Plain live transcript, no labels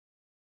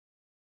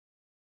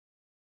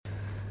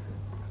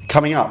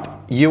Coming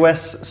up,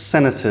 US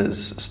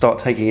senators start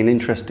taking an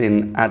interest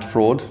in ad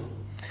fraud.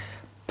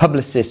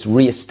 Publicis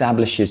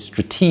reestablishes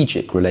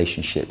strategic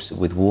relationships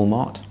with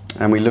Walmart.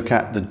 And we look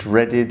at the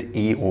dreaded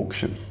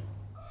e-auction.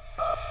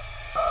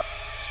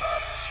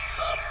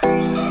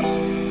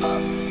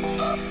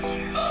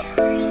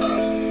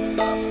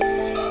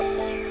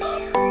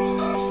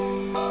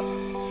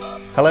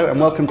 Hello and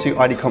welcome to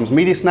IDCOM's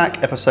Media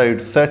Snack, episode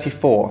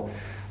 34.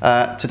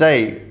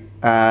 Today,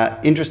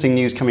 interesting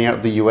news coming out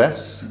of the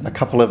US. A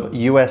couple of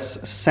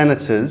US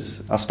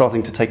senators are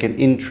starting to take an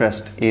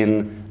interest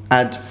in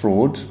ad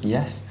fraud.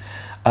 Yes.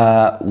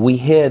 We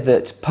hear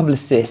that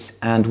Publicis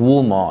and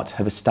Walmart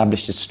have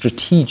established a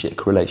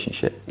strategic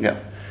relationship. Yeah.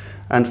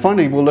 And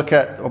finally, we'll look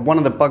at one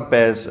of the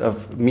bugbears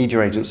of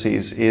media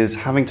agencies is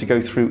having to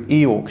go through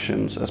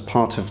e-auctions as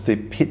part of the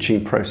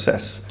pitching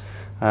process.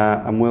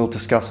 And we'll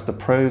discuss the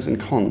pros and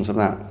cons of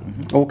that.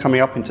 Mm-hmm. All coming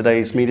up in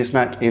today's Media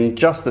Snack in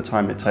just the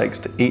time it takes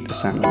to eat a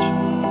sandwich.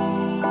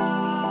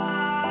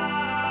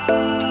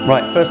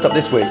 Right, first up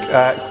this week,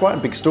 quite a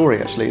big story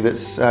actually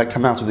that's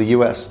come out of the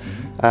US.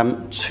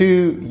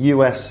 Two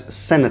US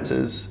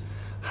senators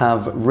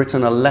have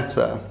written a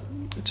letter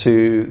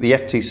to the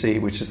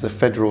FTC, which is the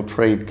Federal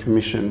Trade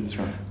Commission. That's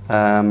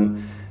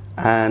right.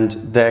 And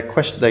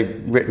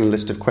they've written a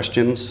list of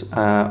questions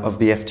of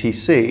the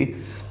FTC,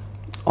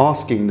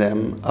 asking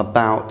them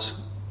about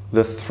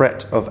the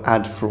threat of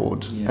ad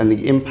fraud and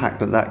the impact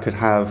that could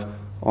have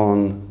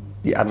on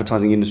the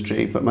advertising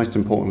industry, but most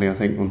importantly, I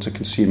think, onto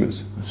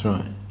consumers. That's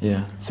right.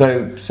 Yeah.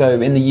 So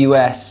in the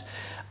US,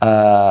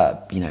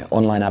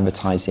 online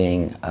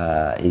advertising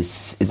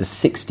is a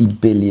 $60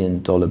 billion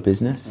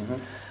business. Mm-hmm.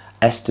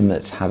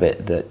 Estimates have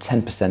it that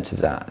 10% of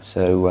that,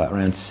 so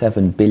around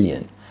 $7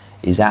 billion,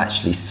 is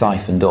actually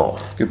siphoned off.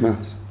 That's good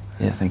maths.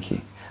 Yeah, thank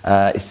you.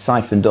 Is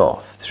siphoned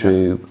off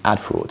through ad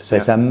fraud. So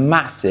it's a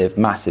massive,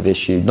 massive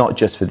issue, not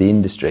just for the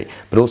industry,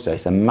 but also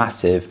it's a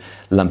massive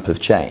lump of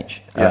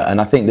change.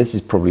 And I think this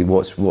is probably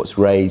what's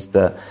raised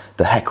the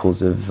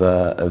heckles of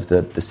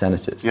the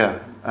senators. Yeah,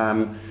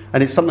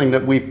 and it's something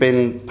that we've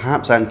been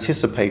perhaps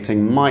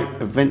anticipating might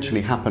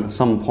eventually happen at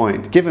some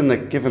point, given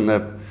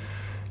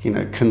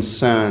the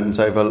concerns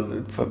over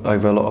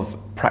a lot of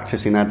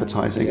practice in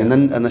advertising,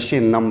 and the sheer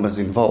numbers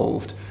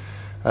involved.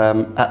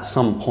 At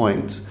some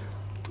point,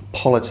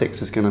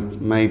 politics is going to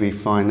maybe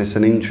find this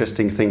an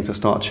interesting thing to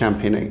start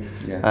championing.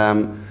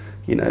 And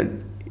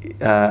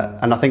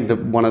I think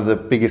that one of the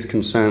biggest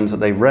concerns that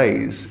they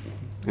raise,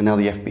 and now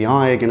the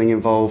FBI are getting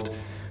involved,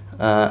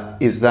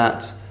 is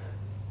that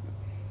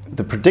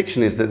the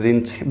prediction is that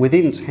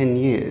within 10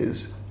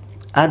 years,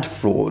 ad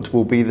fraud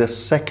will be the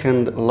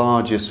second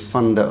largest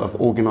funder of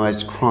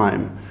organised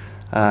crime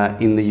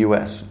in the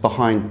US,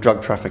 behind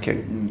drug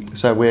trafficking.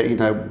 So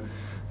we're,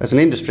 as an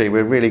industry,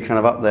 we're really kind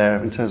of up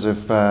there in terms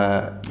of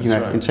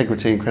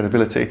integrity and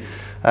credibility.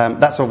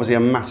 That's obviously a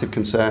massive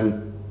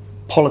concern.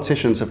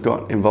 Politicians have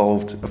got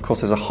involved. Of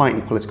course, there's a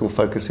heightened political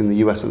focus in the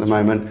US at the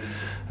moment.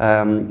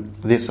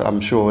 This,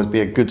 I'm sure, would be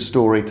a good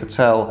story to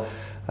tell.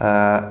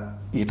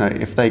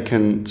 If they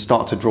can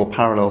start to draw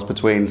parallels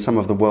between some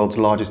of the world's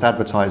largest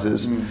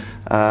advertisers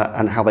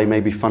and how they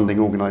may be funding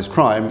organised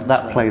crime,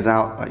 that plays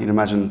out, you'd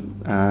imagine,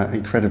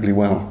 incredibly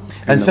well.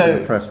 And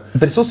so,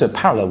 but it's also a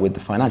parallel with the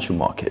financial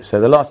market. So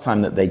the last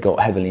time that they got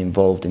heavily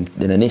involved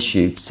in an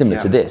issue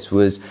similar to this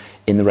was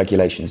in the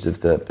regulations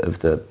of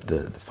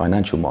the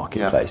financial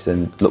marketplace,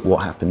 and look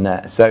what happened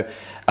there. So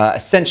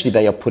essentially,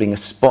 they are putting a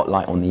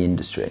spotlight on the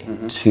industry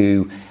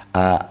to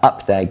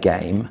up their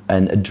game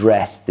and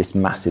address this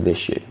massive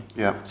issue.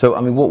 Yeah. So,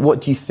 I mean,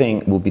 what do you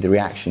think will be the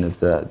reaction of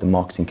the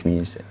marketing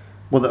community?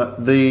 Well,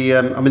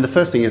 the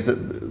first thing is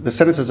that the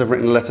senators have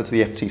written a letter to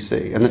the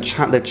FTC, and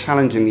they're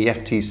challenging the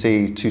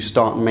FTC to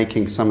start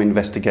making some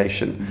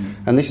investigation.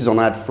 And this is on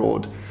ad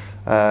fraud.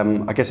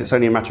 I guess it's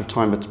only a matter of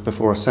time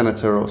before a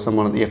senator or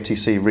someone at the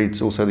FTC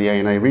reads also the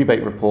ANA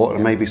rebate report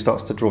and maybe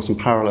starts to draw some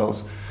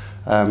parallels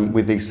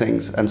with these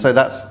things. And so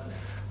that's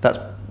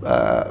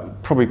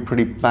probably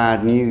pretty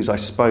bad news, I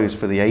suppose,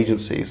 for the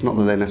agencies. Not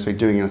that they're necessarily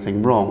doing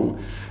anything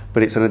wrong,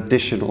 but it's an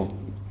additional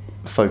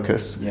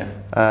focus.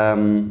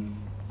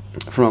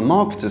 From a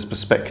marketer's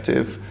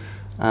perspective,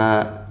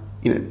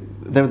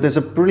 there's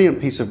a brilliant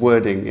piece of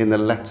wording in the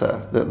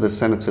letter that the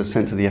senators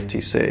sent to the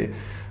FTC,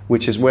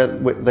 which is where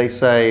they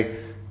say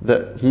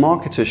that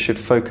marketers should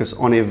focus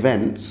on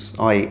events,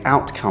 i.e.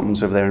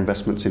 outcomes of their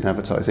investments in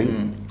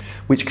advertising,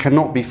 which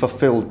cannot be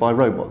fulfilled by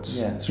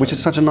robots, which is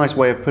such a nice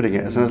way of putting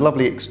it. It's a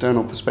lovely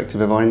external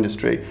perspective of our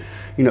industry.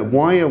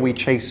 Why are we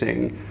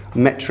chasing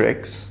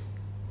metrics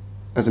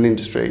as an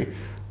industry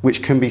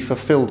which can be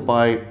fulfilled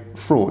by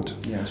fraud?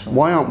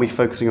 Why aren't we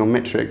focusing on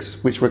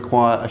metrics which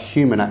require a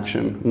human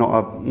action, not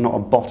a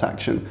bot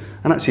action?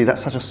 And actually,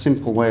 that's such a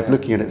simple way of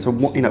looking at it. So,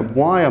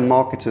 why are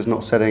marketers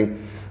not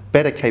setting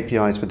better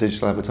KPIs for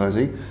digital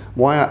advertising?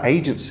 Why are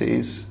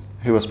agencies,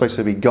 who are supposed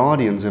to be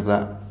guardians of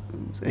that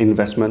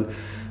investment,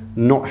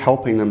 not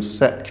helping them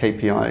set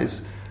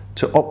KPIs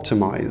to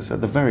optimize,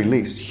 at the very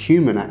least,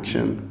 human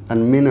action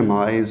and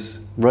minimize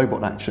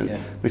robot action. Yeah.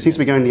 But it seems to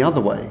be going the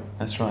other way.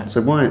 That's right.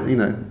 So why,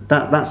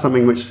 that's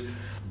something which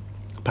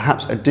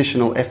perhaps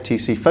additional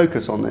FTC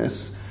focus on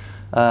this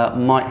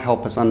might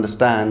help us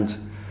understand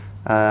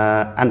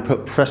and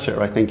put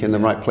pressure, I think, in the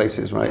right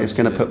places, right? It's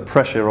going to put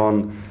pressure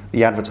on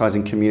the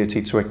advertising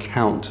community to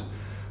account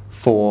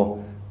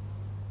for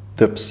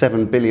the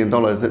 $7 billion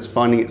that's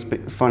finding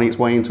its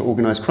way into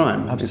organised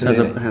crime.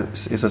 Absolutely.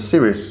 It's a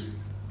serious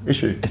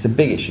issue. It's a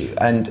big issue,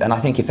 and I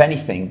think if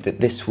anything that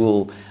this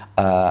will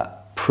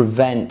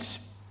prevent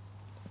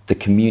the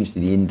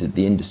community,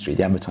 the industry,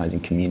 the advertising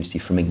community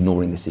from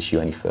ignoring this issue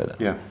any further.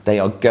 Yeah. They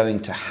are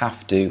going to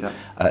have to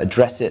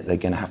address it. They're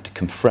going to have to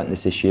confront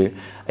this issue.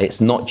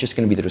 It's not just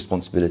going to be the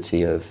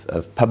responsibility of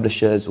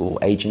publishers or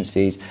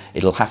agencies.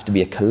 It'll have to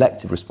be a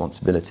collective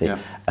responsibility,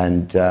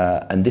 and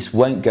this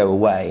won't go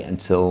away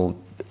until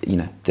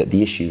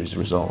the issue is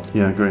resolved.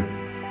 Yeah, I agree.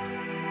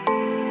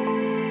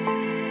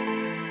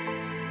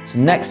 So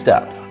next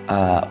up,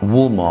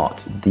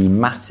 Walmart, the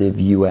massive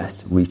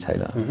US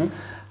retailer,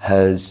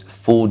 has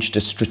forged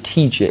a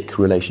strategic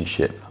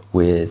relationship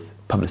with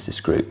Publicis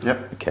Group.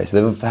 Yep. Okay,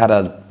 so they've had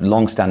a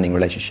long-standing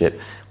relationship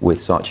with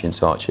Saatchi &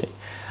 Saatchi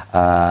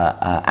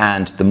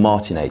and the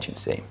Martin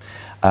Agency.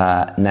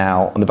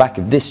 Now, on the back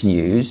of this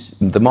news,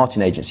 the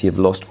Martin Agency have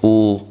lost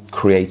all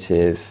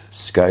creative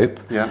scope,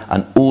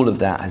 and all of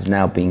that has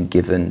now been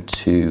given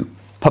to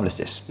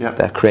Publicis,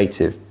 their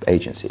creative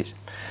agencies.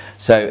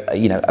 So,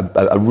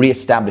 a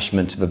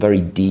re-establishment of a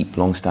very deep,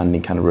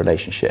 long-standing kind of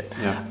relationship.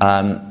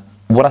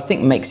 What I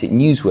think makes it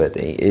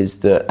newsworthy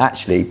is that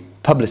actually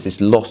Publicis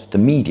lost the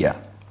media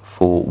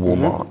for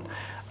Walmart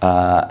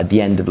at the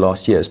end of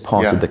last year as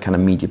part of the kind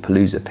of Media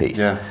Palooza piece.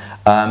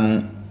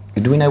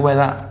 Do we know where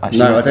that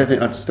actually went?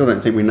 I still don't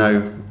think we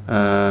know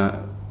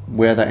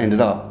where that ended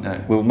up.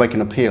 No. We'll make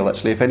an appeal,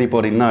 actually. If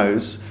anybody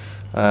knows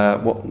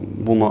what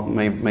Walmart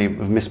may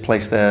have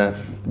misplaced their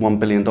 $1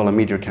 billion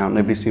media account,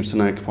 nobody seems to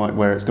know quite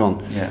where it's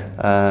gone.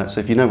 So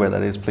if you know where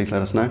that is, please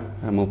let us know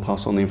and we'll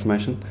pass on the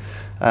information.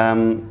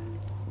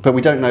 But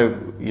we don't know,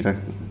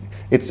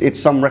 it's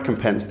some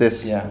recompense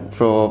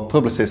for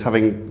Publicis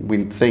having,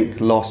 we think,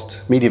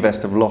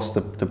 MediaVest have lost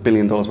the $1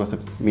 billion worth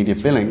of media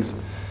billings,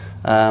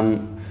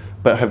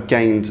 but have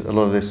gained a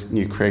lot of this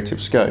new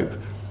creative scope.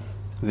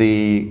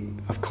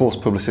 Of course,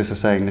 Publicis are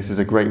saying this is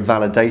a great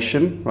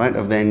validation, right,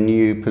 of their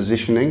new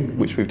positioning,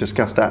 which we've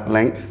discussed at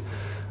length.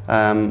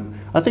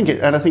 I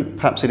think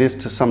perhaps it is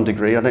to some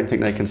degree. I don't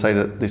think they can say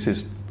that this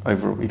is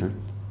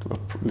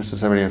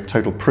necessarily a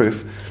total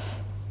proof.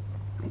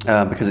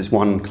 Because it's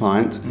one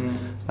client,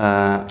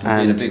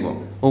 and a big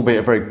one, albeit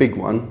a very big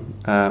one,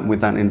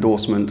 with that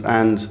endorsement.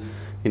 And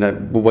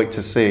we'll wait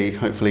to see.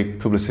 Hopefully,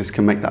 Publicis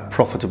can make that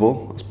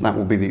profitable. That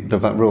will be the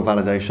real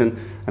validation.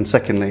 And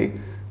secondly,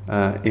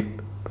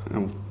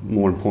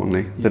 more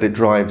importantly, that it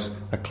drives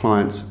a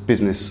client's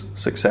business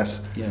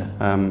success.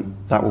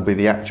 That will be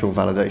the actual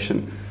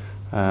validation.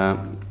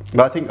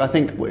 But I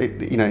think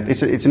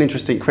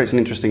it creates an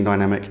interesting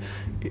dynamic.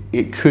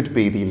 It could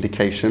be the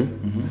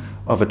indication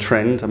of a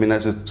trend. I mean,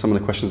 those are some of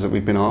the questions that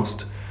we've been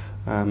asked.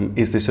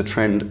 Is this a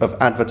trend of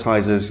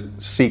advertisers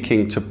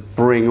seeking to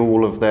bring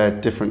all of their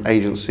different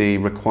agency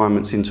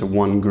requirements into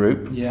one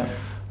group?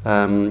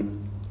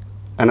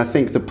 And I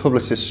think the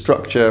Publicis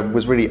structure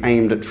was really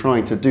aimed at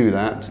trying to do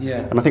that.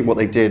 And I think what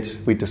they did,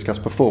 we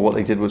discussed before, what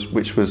they did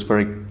which was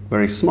very,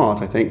 very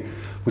smart, I think,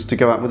 was to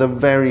go out with a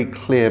very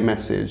clear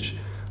message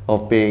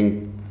of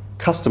being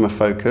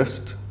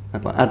customer-focused,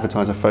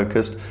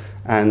 advertiser-focused,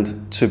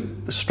 and to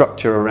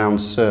structure around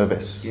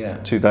service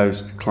to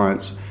those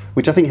clients,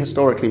 which I think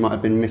historically might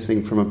have been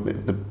missing from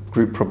the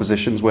group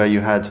propositions, where you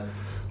had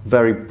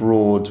very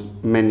broad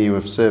menu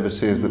of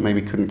services that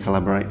maybe couldn't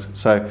collaborate.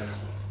 So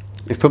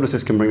if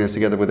Publicis can bring this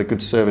together with a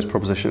good service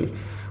proposition,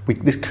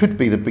 this could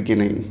be the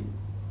beginning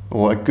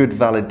or a good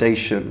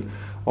validation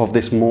of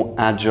this more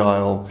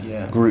agile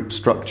group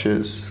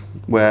structures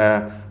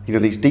where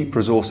these deep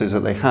resources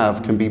that they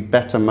have can be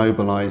better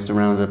mobilized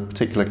around a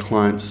particular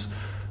client's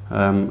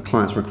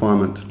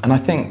requirement. And I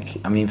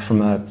think,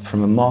 from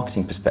a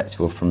marketing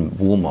perspective, or from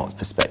Walmart's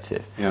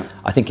perspective,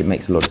 I think it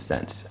makes a lot of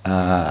sense.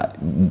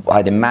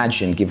 I'd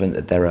imagine, given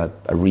that they're a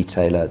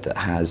retailer that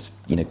has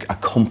a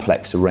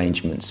complex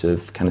arrangements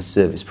of kind of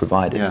service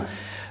providers,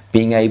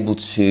 being able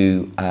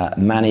to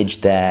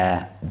manage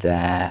their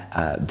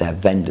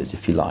vendors,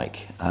 if you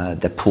like,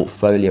 their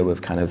portfolio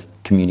of kind of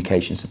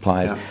communication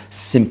suppliers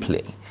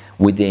simply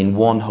within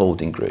one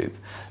holding group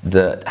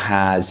that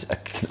has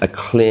a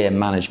clear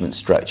management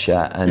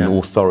structure and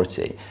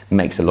authority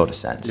makes a lot of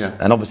sense.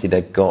 And obviously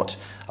they've got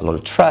a lot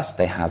of trust,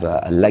 they have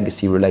a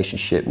legacy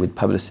relationship with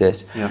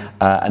Publicis,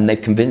 and they've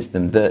convinced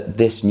them that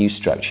this new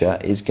structure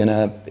is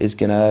gonna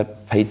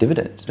pay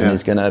dividends and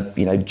is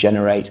gonna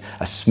generate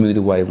a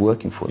smoother way of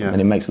working for them, and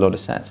it makes a lot of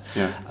sense.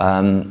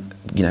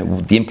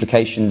 The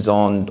implications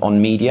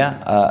on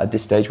media at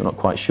this stage we're not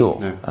quite sure,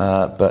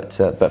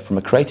 but from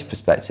a creative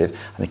perspective,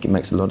 I think it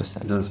makes a lot of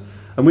sense. It does.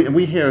 And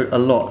we hear a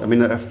lot,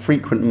 a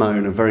frequent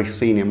moan of very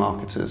senior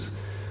marketers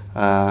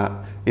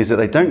is that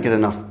they don't get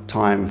enough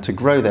time to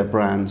grow their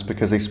brands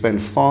because they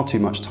spend far too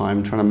much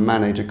time trying to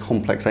manage a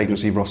complex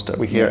agency roster.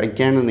 We hear it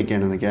again and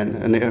again and again,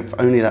 and if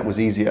only that was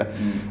easier.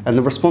 And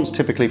the response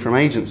typically from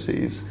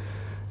agencies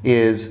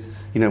is,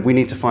 we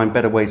need to find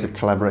better ways of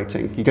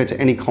collaborating. You go to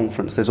any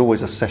conference, there's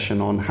always a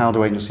session on how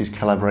do agencies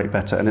collaborate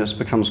better, and it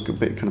becomes a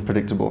bit kind of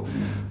predictable.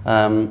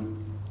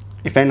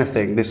 If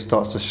anything, this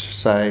starts to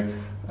say,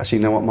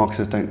 actually, what,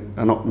 marketers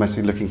are not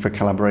necessarily looking for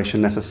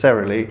collaboration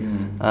necessarily.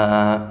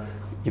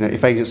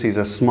 If agencies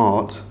are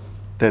smart,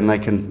 then they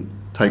can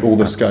take all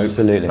the scope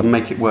and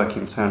make it work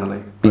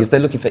internally. Because they're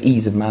looking for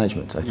ease of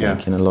management, I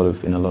think, in a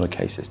lot of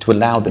cases, to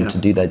allow them to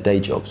do their day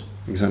jobs.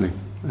 Exactly.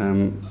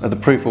 The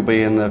proof will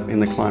be in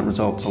the client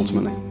results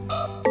ultimately.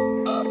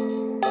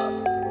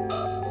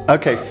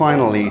 Okay,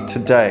 finally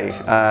today,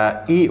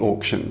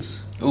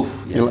 e-auctions.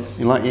 Oof, yes.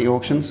 You like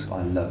e-auctions?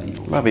 I love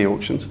e-auctions. Love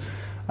e-auctions.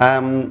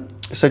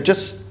 So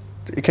just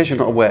in case you're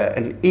not aware,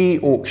 an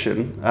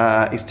e-auction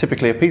is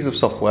typically a piece of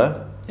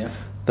software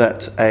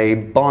that a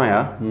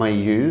buyer may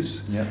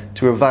use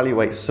to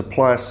evaluate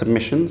supplier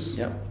submissions,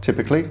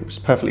 typically. It's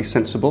perfectly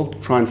sensible.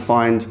 Try and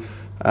find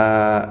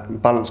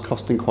balanced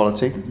cost and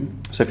quality.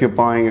 So if you're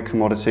buying a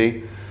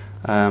commodity,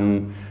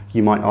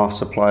 you might ask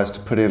suppliers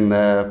to put in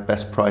their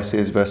best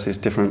prices versus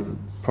different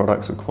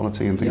products of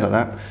quality and things like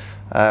that.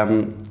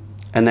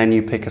 And then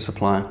you pick a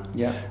supplier.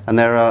 And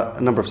there are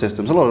a number of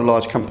systems. A lot of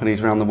large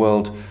companies around the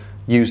world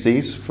use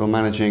these for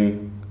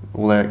managing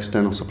all their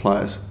external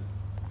suppliers.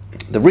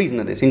 The reason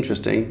that it's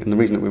interesting, and the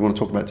reason that we want to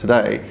talk about it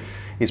today,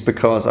 is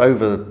because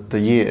over the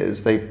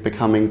years they've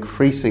become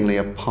increasingly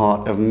a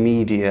part of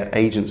media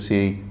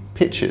agency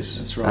pitches.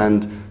 That's right.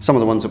 And some of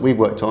the ones that we've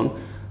worked on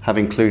have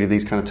included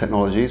these kind of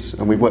technologies,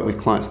 and we've worked with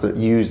clients that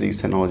use these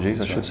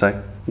technologies, I should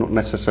say, not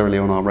necessarily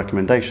on our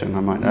recommendation, I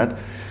might add.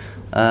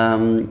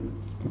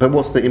 But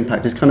what's the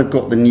impact? It's kind of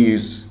got the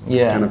news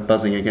kind of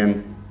buzzing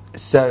again.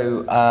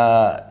 So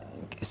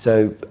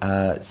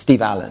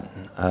Steve Allen,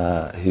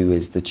 who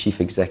is the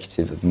chief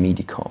executive of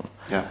Mediacom,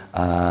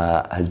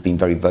 has been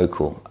very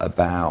vocal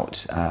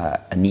about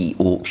an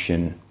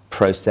e-auction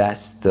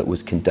process that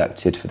was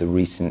conducted for the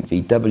recent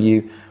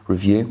VW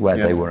review, where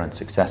they were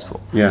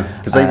unsuccessful. Yeah,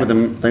 because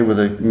they were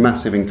the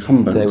massive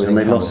incumbent, and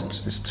they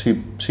lost this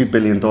 $2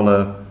 billion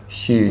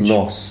huge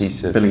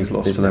billings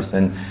loss to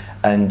them.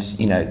 And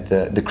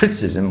the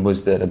criticism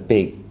was that a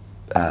big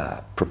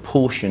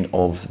proportion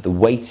of the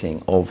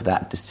weighting of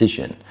that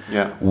decision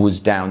was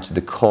down to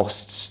the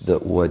costs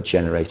that were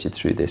generated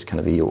through this kind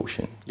of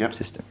e-auction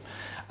system.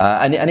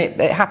 And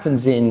it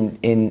happens in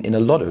a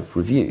lot of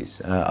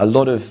reviews. A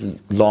lot of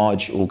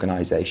large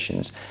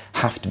organisations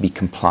have to be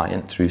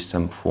compliant through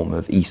some form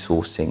of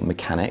e-sourcing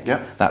mechanic.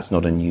 That's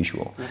not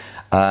unusual.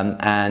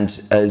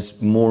 And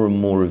as more and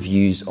more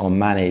reviews are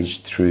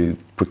managed through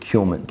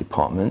procurement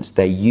departments,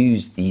 they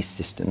use these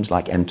systems,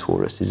 like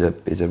MTORUS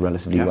is a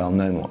relatively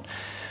well-known one,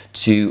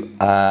 to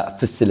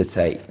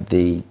facilitate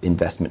the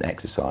investment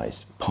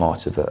exercise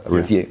part of a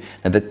review.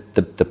 Now,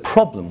 the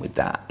problem with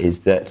that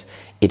is that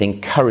it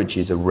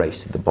encourages a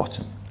race to the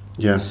bottom.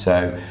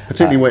 So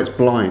particularly where it's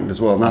blind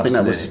as well. And I think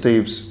that was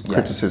Steve's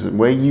criticism,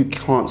 where you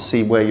can't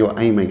see where you're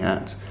aiming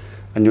at,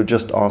 and you're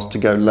just asked to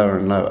go lower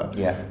and lower.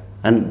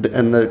 And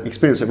the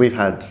experience that we've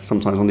had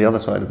sometimes on the other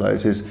side of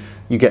those is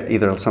you get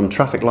either some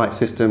traffic light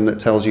system that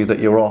tells you that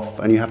you're off,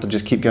 and you have to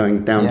just keep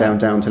going down, down,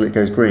 down until it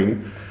goes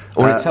green.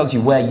 Or it tells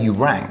you where you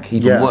rank,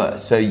 even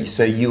worse. So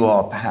you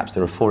are, perhaps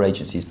there are 4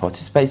 agencies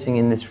participating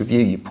in this review,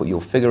 you put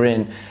your figure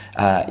in,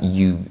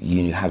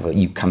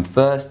 you come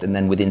first, and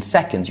then within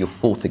seconds you're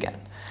 4th again.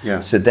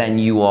 So then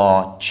you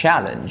are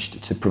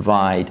challenged to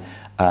provide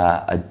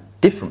a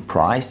different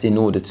price in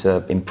order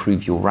to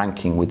improve your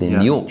ranking within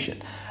the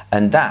auction.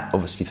 And that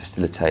obviously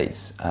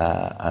facilitates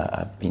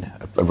a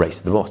race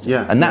to the bottom.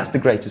 And that's the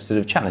greatest sort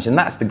of challenge, and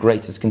that's the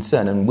greatest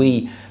concern. And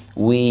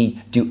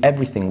we do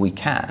everything we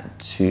can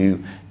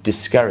to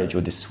discourage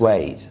or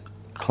dissuade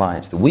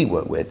clients that we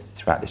work with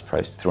throughout this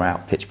process,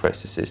 throughout pitch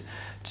processes,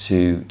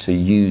 to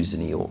use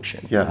an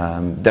e-auction.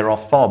 There are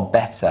far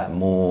better,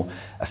 more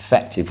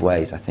effective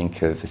ways, I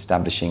think, of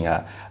establishing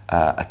a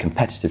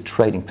competitive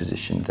trading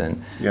position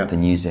than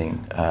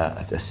using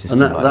a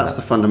system and like that's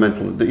that. the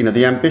fundamental.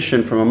 The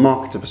ambition from a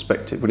marketer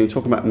perspective, when you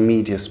talk about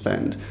media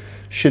spend,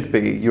 should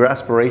be, your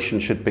aspiration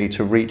should be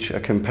to reach a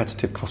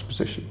competitive cost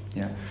position.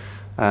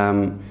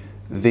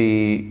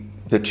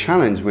 The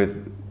challenge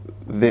with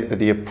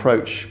the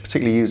approach,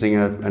 particularly using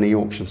an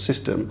e-auction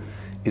system,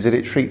 is that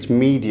it treats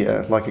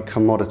media like a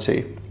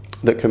commodity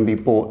that can be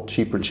bought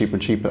cheaper and cheaper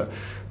and cheaper.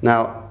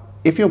 Now,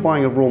 if you're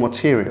buying a raw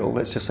material,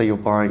 let's just say you're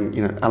buying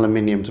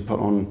aluminium to put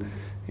on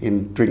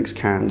in drinks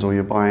cans, or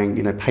you're buying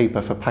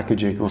paper for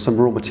packaging, or some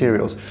raw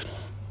materials,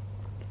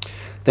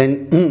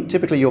 then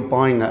typically you're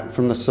buying that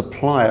from the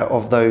supplier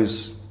of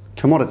those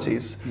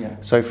commodities.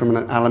 So from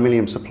an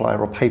aluminium supplier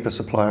or paper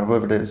supplier, or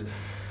whoever it is.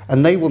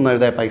 And they will know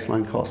their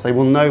baseline costs. They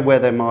will know where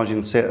their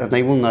margins sit, and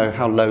they will know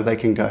how low they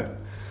can go.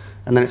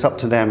 And then it's up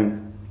to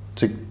them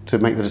to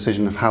make the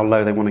decision of how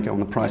low they want to get on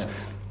the price.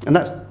 And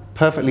that's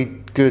perfectly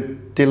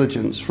good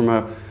diligence from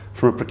a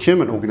from a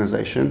procurement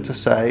organisation to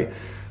say,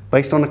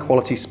 based on a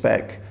quality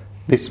spec,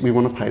 this we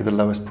want to pay the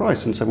lowest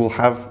price, and so we'll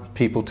have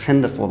people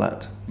tender for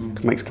that.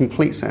 It makes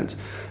complete sense.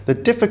 The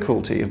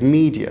difficulty of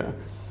media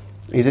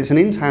is it's an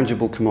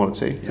intangible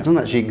commodity. It doesn't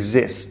actually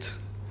exist.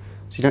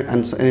 So you don't,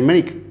 and in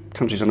many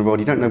countries in the world,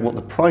 you don't know what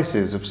the price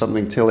is of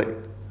something till it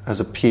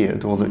has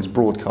appeared, or that it's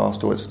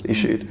broadcast, or it's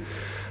issued.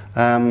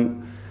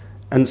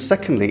 And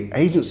secondly,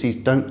 agencies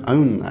don't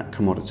own that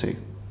commodity.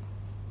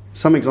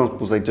 Some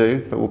examples they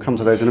do, but we'll come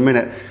to those in a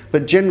minute.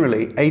 But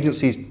generally,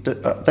 agencies,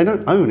 they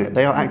don't own it.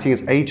 They are acting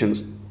as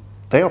agents.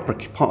 They are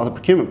part of the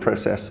procurement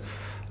process.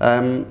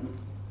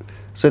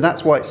 So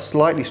that's why it's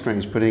slightly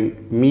strange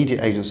putting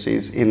media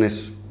agencies in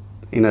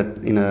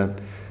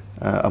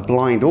a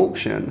blind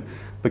auction,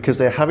 because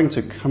they're having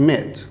to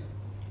commit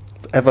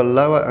ever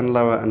lower and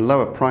lower and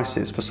lower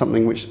prices for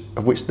something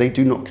of which they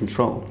do not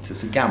control. So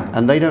it's a gamble.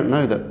 And they don't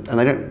know that, and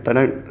they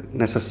don't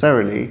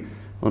necessarily,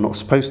 or not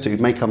supposed to,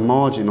 make a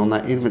margin on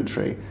that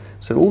inventory.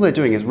 So all they're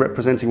doing is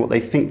representing what they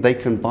think they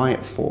can buy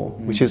it for,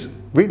 which is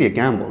really a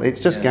gamble. It's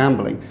just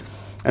gambling.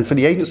 And for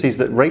the agencies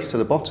that race to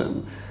the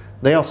bottom,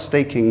 they are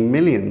staking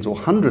millions or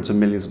hundreds of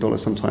millions of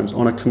dollars sometimes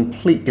on a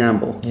complete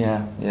gamble.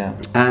 Yeah.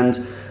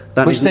 And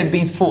which they've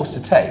been forced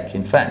to take,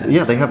 in fairness.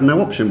 Yeah, they have no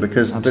option,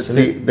 because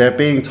they're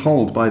being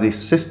told by this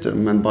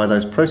system and by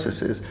those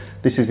processes,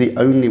 this is the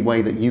only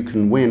way that you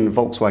can win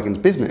Volkswagen's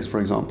business, for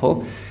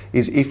example,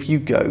 is if you're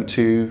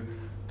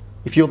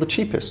the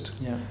cheapest.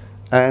 Yeah.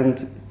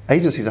 And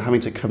agencies are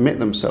having to commit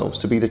themselves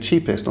to be the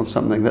cheapest on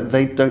something that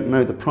they don't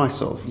know the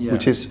price of,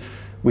 which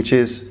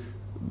is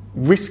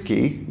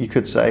risky, you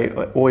could say,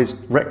 always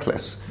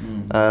reckless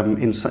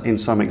in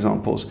some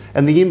examples.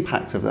 And the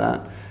impact of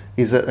that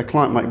is that a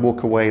client might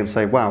walk away and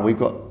say, wow, we've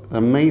got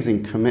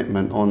amazing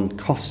commitment on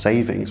cost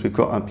savings, we've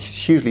got a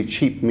hugely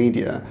cheap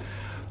media,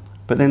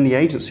 but then the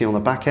agency on the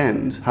back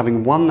end,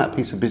 having won that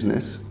piece of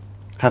business,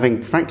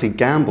 having frankly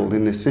gambled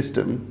in this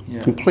system,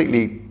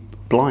 completely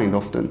blind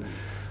often,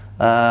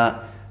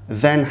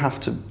 then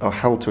are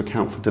held to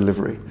account for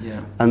delivery.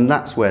 Yeah. And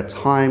that's where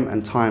time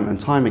and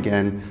time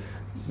again,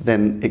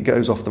 then it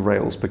goes off the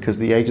rails, because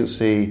the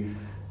agency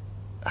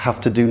have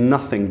to do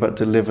nothing but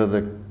deliver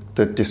the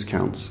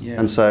discounts. Yeah.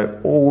 And so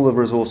all the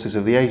resources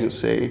of the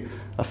agency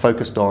are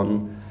focused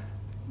on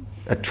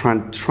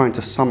trying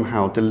to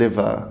somehow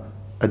deliver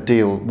a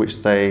deal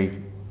which they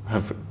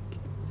have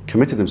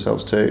committed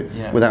themselves to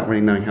without really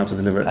knowing how to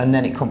deliver it. And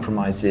then it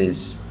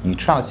compromises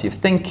neutrality of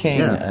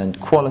thinking and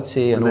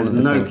quality and all of the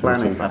things. There's no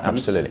planning happens.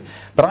 Absolutely.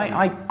 But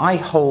I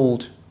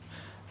hold,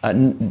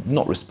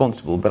 not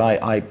responsible, but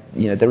I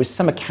there is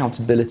some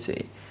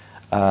accountability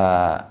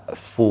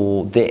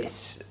for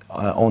this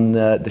on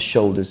the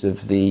shoulders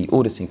of the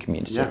auditing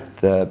community,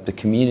 the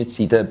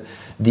community,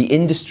 the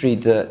industry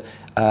that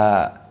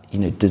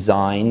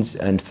designs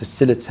and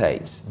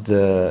facilitates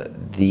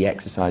the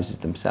exercises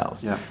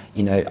themselves. Yeah.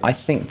 I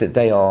think that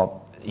they are,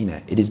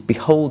 it is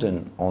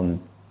beholden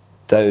on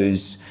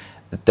those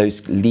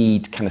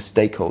lead kind of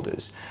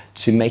stakeholders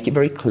to make it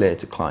very clear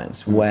to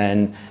clients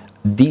when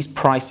these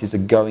prices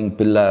are going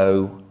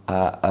below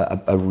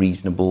a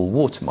reasonable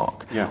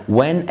watermark. Yeah.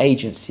 When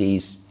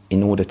agencies,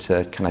 in order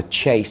to kind of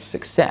chase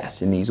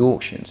success in these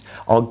auctions,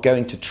 are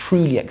going to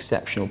truly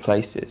exceptional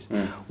places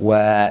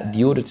where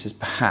the auditors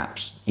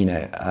perhaps,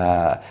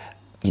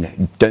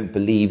 don't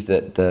believe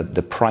that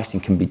the pricing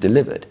can be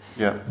delivered.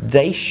 Yeah.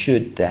 They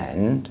should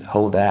then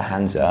hold their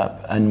hands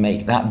up and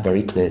make that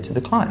very clear to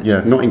the clients.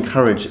 Yeah, not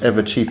encourage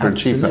ever cheaper and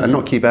cheaper, and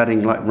not keep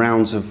adding like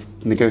rounds of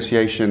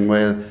negotiation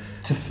where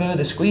to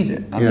further squeeze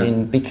it. I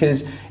mean,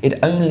 because it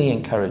only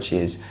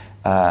encourages,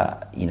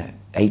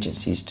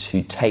 agencies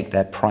to take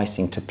their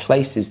pricing to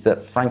places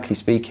that, frankly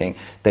speaking,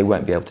 they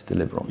won't be able to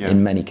deliver on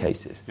in many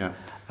cases. Yeah.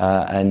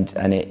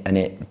 And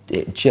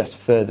it just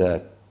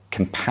further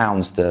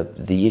compounds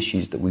the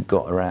issues that we've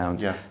got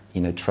around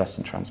trust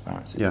and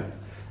transparency. Yeah.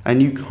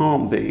 And you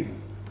can't be,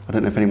 I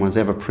don't know if anyone's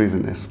ever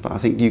proven this, but I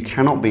think you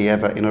cannot be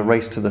ever in a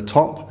race to the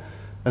top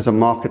as a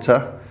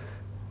marketer,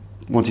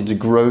 wanting to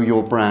grow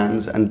your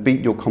brands and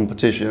beat your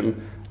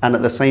competition, and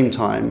at the same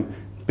time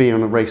be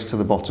on a race to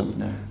the bottom.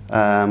 No.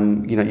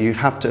 You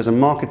have to, as a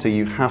marketer,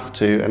 you have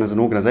to, and as an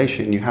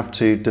organisation, you have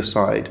to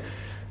decide: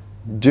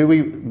 do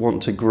we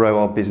want to grow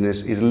our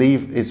business? Is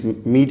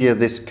media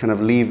this kind of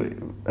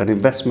an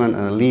investment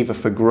and a lever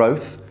for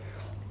growth?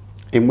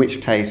 In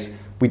which case,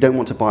 we don't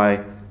want to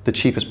buy the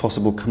cheapest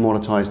possible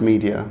commoditized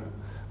media.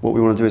 What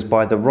we want to do is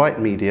buy the right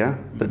media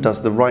that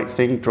does the right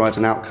thing, drives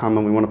an outcome,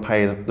 and we want to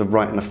pay the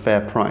right and a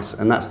fair price.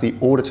 And that's the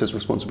auditor's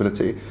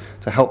responsibility,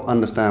 to help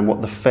understand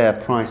what the fair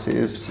price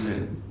is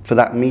for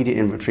that media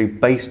inventory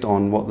based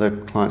on what the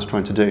client's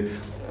trying to do.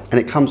 And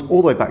it comes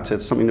all the way back to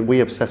something that we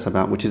obsess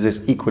about, which is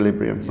this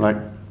equilibrium, right?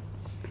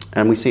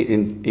 And we see it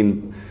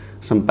in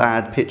some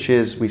bad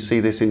pitches, we see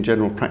this in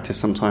general practice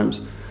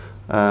sometimes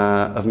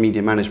of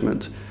media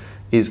management,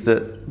 is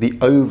that the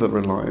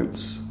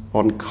over-reliance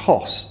on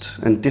cost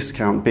and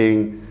discount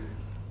being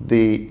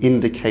the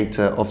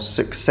indicator of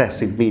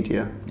success in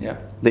media. Yeah.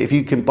 That if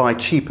you can buy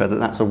cheaper,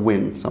 that's a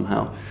win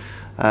somehow.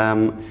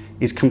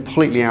 is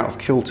completely out of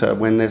kilter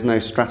when there's no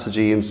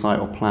strategy, insight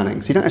or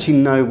planning. So you don't actually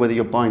know whether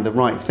you're buying the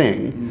right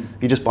thing,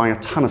 you're just buying a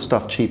ton of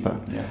stuff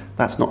cheaper. Yeah.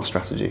 That's not a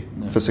strategy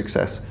for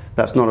success.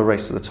 That's not a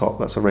race to the top,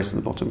 that's a race to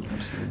the bottom.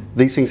 Absolutely.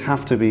 These things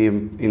have to be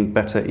in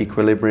better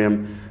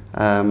equilibrium.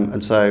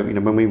 And so,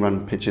 when we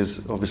run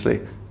pitches,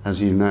 obviously,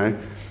 as you know,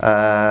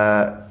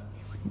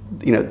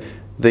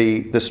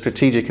 the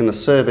strategic and the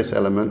service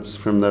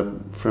elements of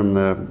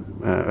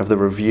the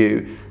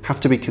review have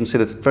to be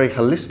considered very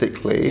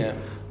holistically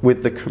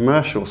with the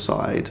commercial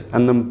side,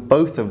 and then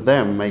both of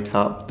them make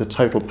up the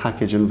total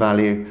package and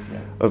value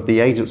of the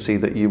agency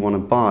that you want to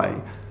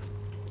buy.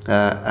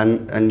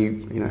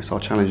 It's our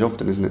challenge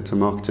often, isn't it, to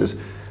marketers?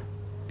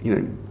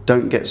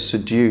 Don't get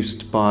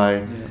seduced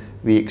by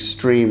the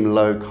extreme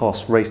low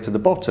cost race to the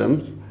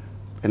bottom,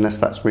 unless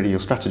that's really your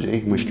strategy.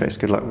 In which case,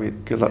 good luck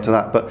to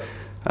that. But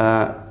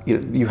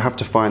you have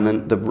to find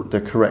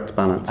the correct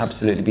balance.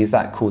 Absolutely, because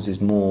that causes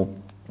more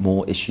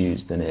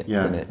issues than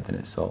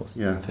it solves.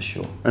 Yeah, for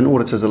sure. And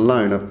auditors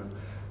alone are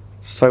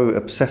so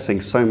obsessing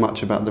so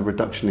much about the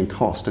reduction in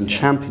cost and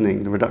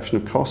championing the reduction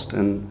of cost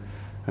and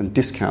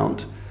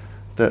discount,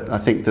 that I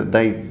think that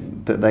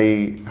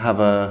they have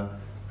a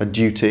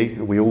duty,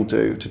 we all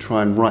do, to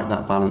try and right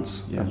that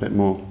balance a bit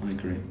more. I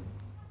agree.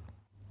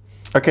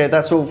 Okay,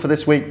 that's all for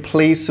this week.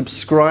 Please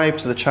subscribe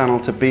to the channel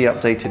to be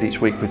updated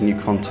each week with new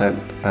content.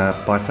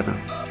 Bye for now.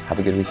 Have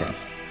a good weekend.